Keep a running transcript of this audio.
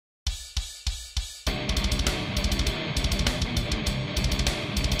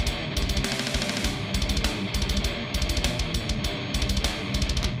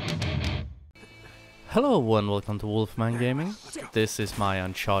Hello and welcome to Wolfman Gaming. This is my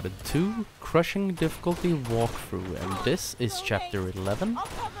Uncharted 2 crushing difficulty walkthrough, and this is chapter 11,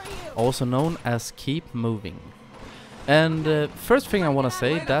 also known as Keep Moving. And first thing I want to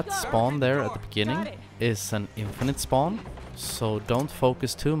say, that spawn there at the beginning is an infinite spawn, so don't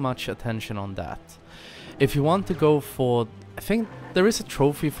focus too much attention on that. If you want to go for, I think there is a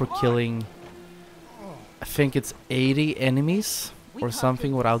trophy for killing, I think it's 80 enemies or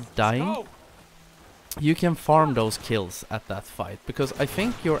something without dying. You can farm those kills at that fight, because I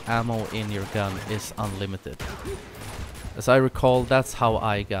think your ammo in your gun is unlimited. As I recall, that's how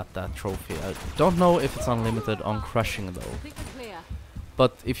I got that trophy. I don't know if it's unlimited on crushing though.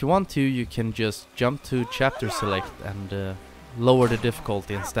 But if you want to, you can just jump to chapter select and lower the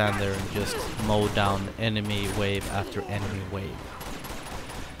difficulty and stand there and just mow down enemy wave after enemy wave.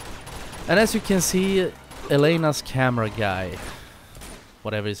 And as you can see, Elena's camera guy,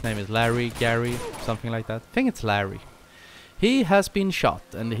 whatever his name is, Larry, Gary, something like that. I think it's Larry. He has been shot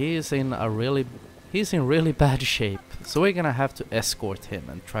and he is in really bad shape. So we're gonna have to escort him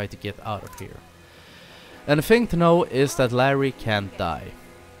and try to get out of here. And the thing to know is that Larry can't die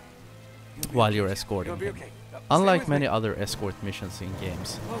while you're escorting him, unlike many other escort missions in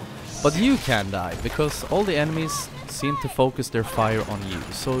games. But you can die because all the enemies seem to focus their fire on you.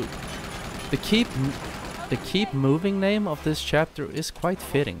 So the keep moving name of this chapter is quite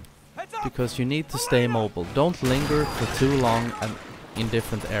fitting, because you need to stay mobile. Don't linger for too long and in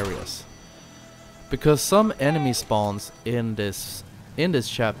different areas, because some enemy spawns in this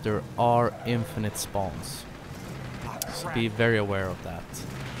chapter are infinite spawns, so be very aware of that.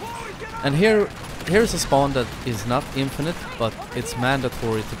 And here's a spawn that is not infinite, but it's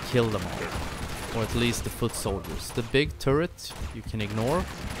mandatory to kill them all, or at least the foot soldiers. The big turret you can ignore.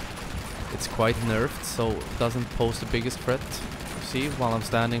 It's quite nerfed, so it doesn't pose the biggest threat. You see, while I'm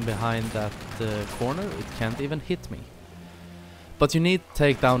standing behind that corner, it can't even hit me. But you need to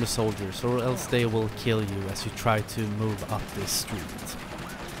take down the soldiers, or else they will kill you as you try to move up this street.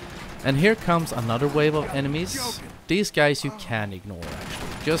 And here comes another wave of enemies. These guys you can ignore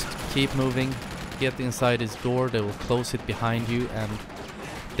actually. Just keep moving, get inside this door, they will close it behind you and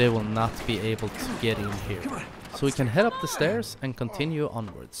they will not be able to get in here. So we can head up the stairs and continue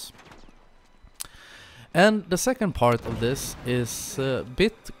onwards. And the second part of this is a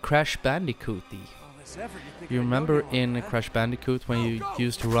bit Crash Bandicoot-y. You remember in Crash Bandicoot when you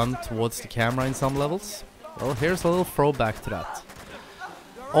used to run towards the camera in some levels? Well, here's a little throwback to that.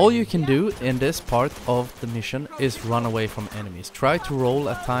 All you can do in this part of the mission is run away from enemies. Try to roll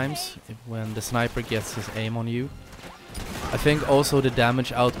at times when the sniper gets his aim on you. I think also the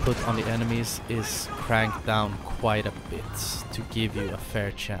damage output on the enemies is cranked down quite a bit to give you a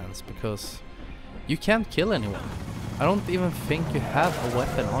fair chance, because you can't kill anyone. I don't even think you have a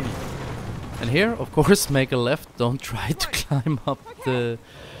weapon on you. And here, of course, make a left. Don't try to climb up the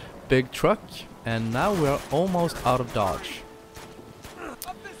big truck. And now we're almost out of dodge.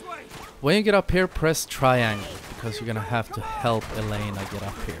 When you get up here, press triangle, because you're gonna have to help Elena get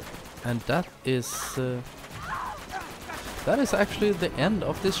up here. And that is actually the end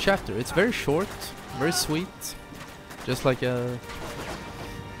of this chapter. It's very short, very sweet, just like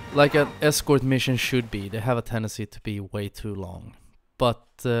an escort mission should be. They have a tendency to be way too long. But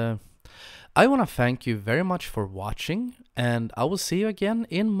I want to thank you very much for watching, and I will see you again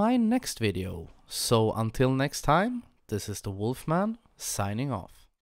in my next video. So until next time, this is the Wolfman signing off.